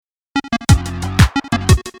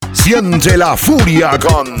Siente la furia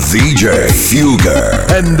con DJ Fugger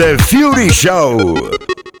en The Fury Show.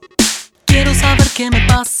 Quiero saber qué me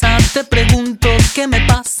pasa, te pregunto qué me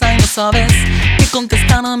pasa y no sabes qué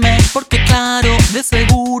contestarme, porque claro, de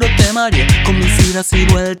seguro te mareé con mis idas y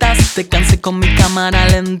vueltas, te cansé con mi cámara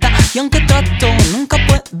lenta y aunque trato nunca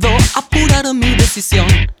puedo apurar mi decisión.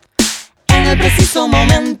 En el preciso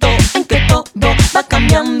momento en que todo va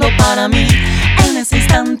cambiando para mí, en ese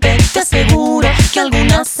instante te aseguro que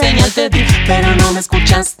alguna señal te di, pero no me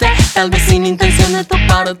escuchaste, tal vez sin intención de tu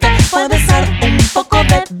parte. Puede ser un poco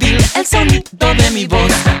débil el sonido de mi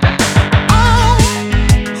voz. Oh,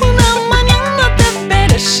 una mañana te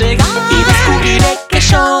veré llegar y descubriré que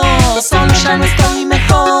yo solo ya no estoy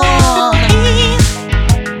mejor. Y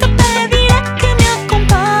te pediré que me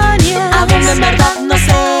acompañes a donde en verdad no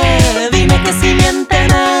sé, dime que si miénteme.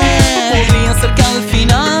 Podría ser que al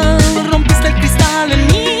final rompiste el cristal en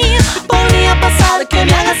mí, podría pasar que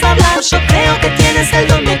me hagas hablar. Yo creo que tienes el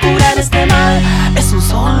don de curar este mal. Es un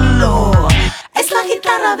solo, es la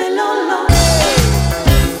guitarra de Lolo.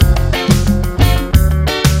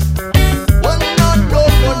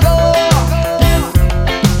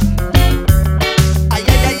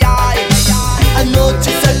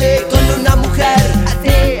 Anoche salí con una mujer,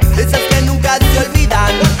 de esas que nunca se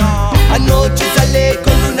olvidan. Anoche salí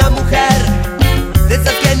con una mujer, de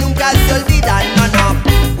esas que nunca se olvidan. No, no.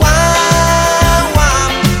 Guau, guau.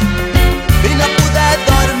 Y no pude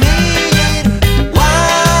dormir.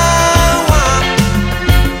 Guau, guau.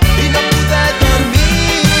 Y no pude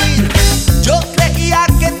dormir. Yo creía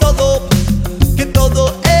que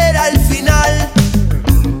todo era el final,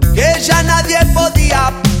 que ya nadie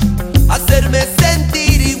podía hacerme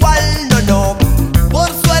sentir igual. No, no, por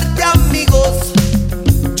suerte amigos,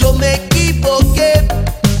 yo me equivoqué.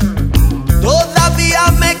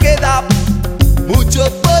 Todavía me queda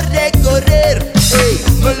mucho por recorrer. Ey,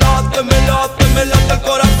 me late el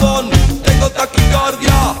corazón. Tengo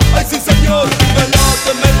taquicardia, ay sí señor. Me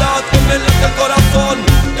late el corazón.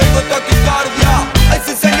 Tengo taquicardia, ay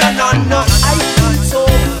sí señor. No, no, hay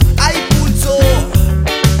pulso.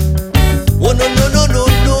 Oh, no, no, no, no,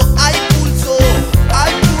 no, hay pulso.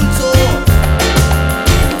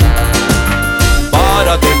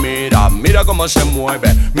 Párate, mira cómo se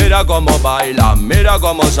mueve, mira cómo baila, mira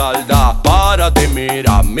cómo salta. Párate,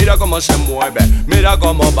 mira cómo se mueve, mira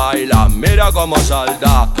cómo baila, mira cómo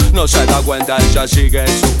salta. No se da cuenta, ella sigue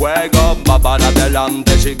en su juego, va para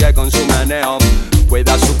adelante, sigue con su meneo.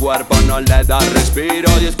 Cuida su cuerpo, no le da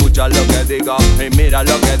respiro y escucha lo que digo y mira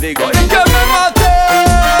lo que digo. ¡Y que me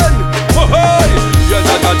maten! ¡Oh, hey! Y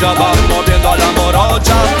ella ya va moviendo a la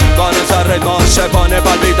morocha, con ese ritmo se pone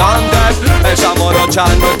palpitante. Esa morocha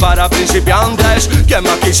no es para principiantes, quien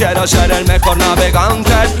más quisiera ser el mejor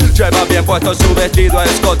navegante. Lleva bien puesto su vestido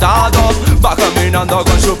escotado, va caminando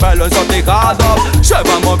con su pelo ensortijado. Se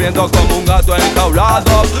va moviendo como un gato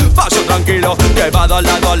enjaulado, paso tranquilo que va de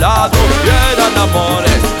lado a lado. Y eran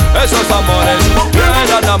amores, esos amores, y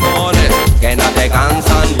eran amores que no te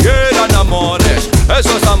cansan. Y eran amores,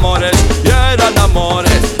 esos amores, y eran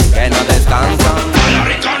amores que no descansan. Baila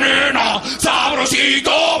rica nena,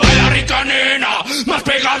 sabrosito, baila rica nena, más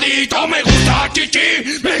pegadito. Me gusta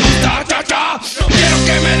chichi, me gusta cha-cha. Quiero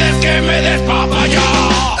que me des papaya.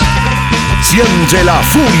 Siente la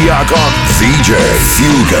furia con DJ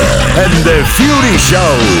Fugger en The Fury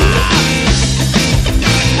Show.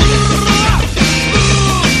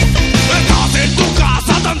 Estás en tu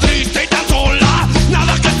casa tan triste y tan sola,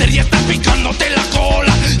 nada que hacer y estás picándote la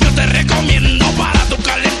cola. Yo te recomiendo para tu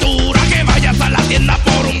calentura que vayas a la tienda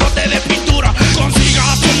por un bote de pintura.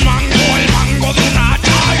 Consigas un mango, el mango de un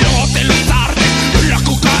hacha, y luego te lo ensartes en la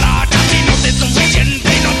cucaracha. Si no te es suficiente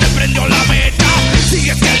y no te prendió la mecha,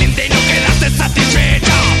 sigues caliente y no quedaste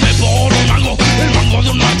satisfecha. Ve por un mango, el mango de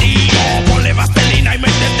un martillo, ponle vaselina y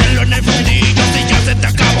métetelo en el fundillo. Si ya se te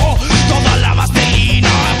acabó toda la vaselina,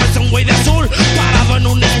 pues un güey de azul parado en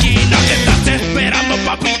una esquina que estás esperando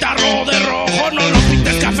pa' pintarlo de rojo. No lo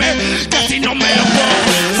pintes café, que así no me lo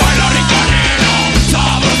cojo. Baila rica nena,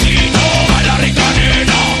 sabrosito, baila rica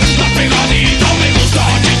nena, más pegadito. Me gusta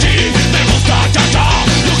chichi, me gusta cha-cha.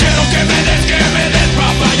 Yo quiero que me des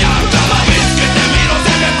papaya. Cada vez que te miro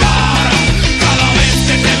se me para, cada vez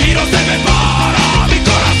que te miro se me para mi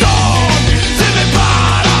corazón, se me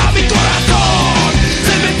para mi corazón,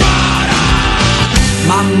 se me para.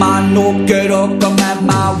 Mamá, no quiero comer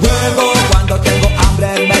más huevo. Cuando tengo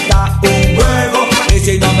hambre me da un huevo, y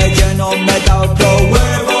si no me lleno me da otro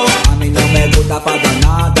huevo. A mí no me gusta para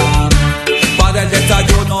nada. Para el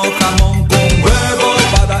desayuno jamón con huevo,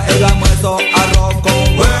 para el almuerzo arroz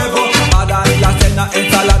con huevo, para la cena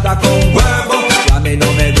ensalada con huevo. Y a mí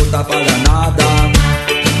no me gusta para nada.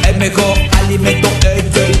 El mejor alimento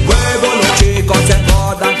es el huevo. Los chicos se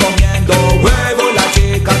engordan comiendo huevo. Las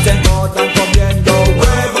chicas se engordan comiendo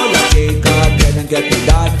huevo. Las chicas tienen que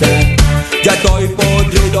cuidarse. Ya estoy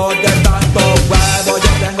podrido de tanto huevo.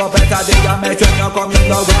 Yo tengo pesadillas, me sueño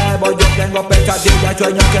comiendo huevo. Yo tengo pesadillas,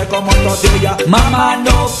 sueño que como tortilla. Mamá,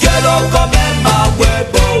 no quiero comer más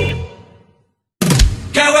huevo.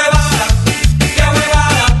 ¡Qué huevada! ¡Qué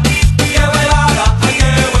huevada! ¡Qué huevada! ¡Ay, qué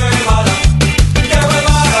huevada! ¡Qué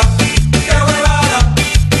huevada! ¡Qué huevada!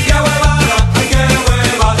 ¡Qué huevada! ¡Ay, qué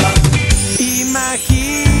huevada!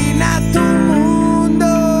 Imagina tu mundo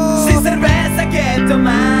sin cerveza que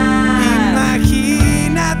tomar.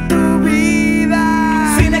 Imagina tu vida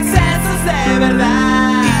sin excesos de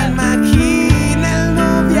verdad. Imagina el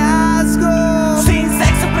noviazgo sin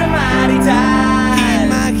sexo premarital.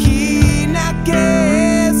 Imagina que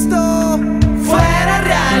esto fuera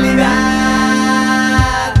realidad.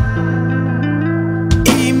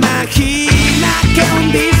 Imagina que un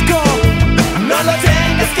disco no lo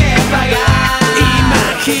tengas que pagar.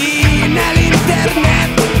 Imagina el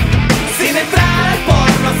internet sin entrar al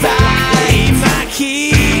pornosite.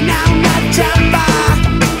 Imagina una chamba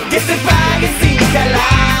que se pague sin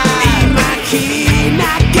jalar. Imagina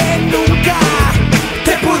que nunca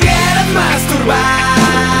te pudieras masturbar.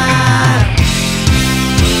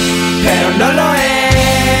 Pero no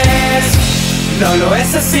lo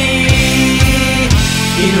es así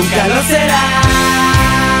y nunca lo será.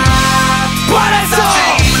 Por eso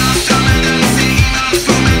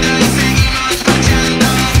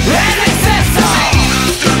en exceso,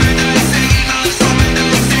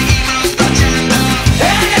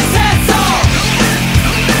 en exceso,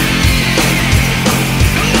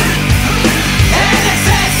 en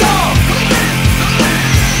exceso.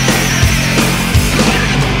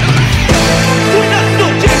 Buenas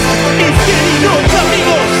noches, mis queridos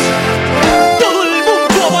amigos. Todo el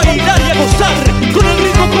mundo a bailar y a gozar con el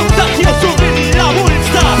ritmo contagioso de la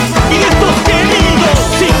bolsa y de estos queridos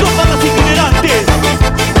psicópatas itinerantes.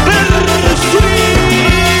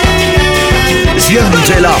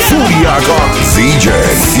 Siente la furia con DJ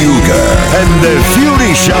Fugger and the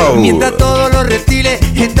Fury Show. Mientras todos los reptiles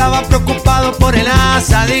estaban preocupados por el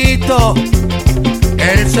asadito,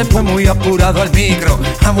 él se fue muy apurado al micro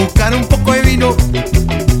a buscar un poco de vino.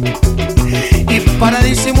 Y para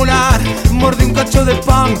disimular, mordió un cacho de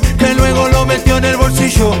pan que luego lo metió en el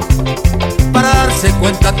bolsillo. Para darse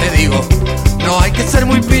cuenta, te digo, no hay que ser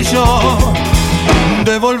muy pillo.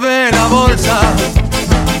 Devolver la bolsa,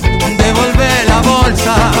 devolve la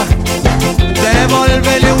bolsa,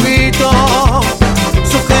 devuélvele Huguito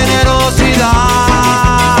su generosidad.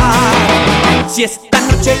 Si esta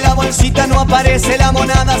noche en la bolsita no aparece, la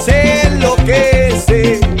monada se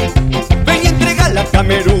enloquece. Ven y entrega la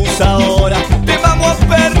camerusa ahora, te vamos a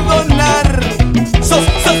perdonar. Sos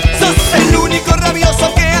el único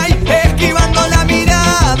rabioso que hay, esquivando la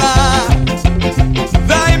mirada.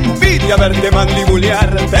 Da envidia verte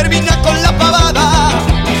mandibulear, termina con la pavada.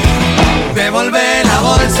 Devolve la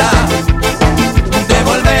bolsa,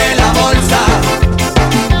 devolve la bolsa,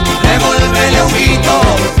 devuélvele Huguito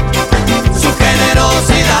su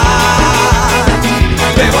generosidad.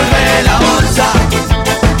 Devolve la bolsa,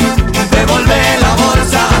 devolve la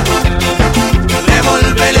bolsa,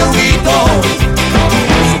 devuélvele Huguito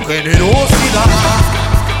su generosidad.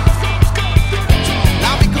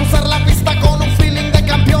 La vi cruzar la pista con un feeling de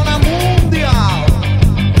campeona mundial.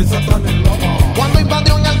 Cuando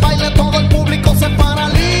invadió en el baile todo el público se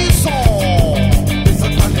paralizó.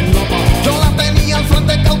 Yo la tenía al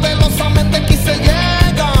frente, cautelosamente quise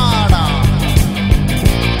llegar.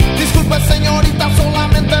 Disculpe señorita,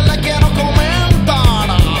 solamente le quiero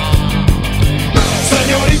comentar.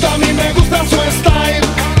 Señorita, a mí me gusta su style.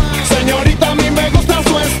 Señorita, a mí me gusta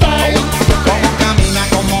su style. Cómo camina,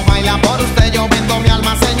 cómo baila, por usted yo vendo mi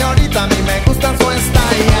alma. Señorita, a mí me gusta su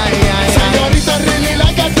style. Señorita, really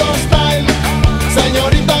like a your style.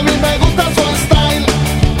 Señorita, a mí me gusta su style.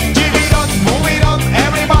 Give it up, move it up,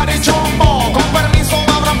 everybody jumbo. Con permiso,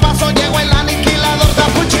 abran paso, llegó el aniquilador de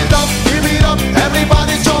push it up. Give it up,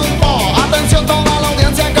 everybody jumbo. Atención toda la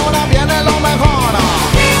audiencia que ahora viene lo mejor.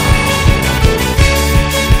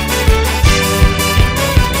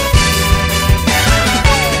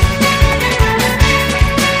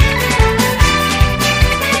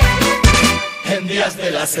 En días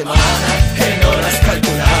de la semana, en horas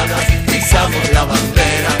calculadas, izamos la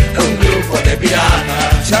bandera, un grupo de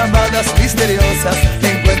piratas. Llamadas misteriosas,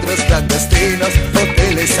 encuentros clandestinos,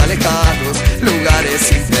 hoteles alejados, lugares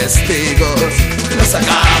sin testigos. Nos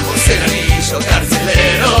sacamos el anillo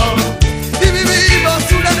carcelero y vivimos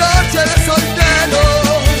una noche de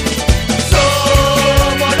solteros.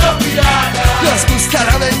 Somos los piratas, nos gusta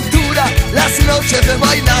la aventura.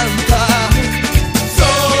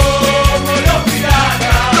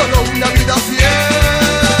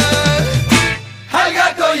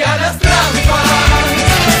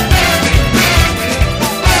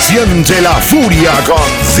 Siente la furia con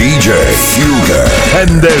DJ Fugger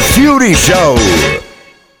and the Fury Show.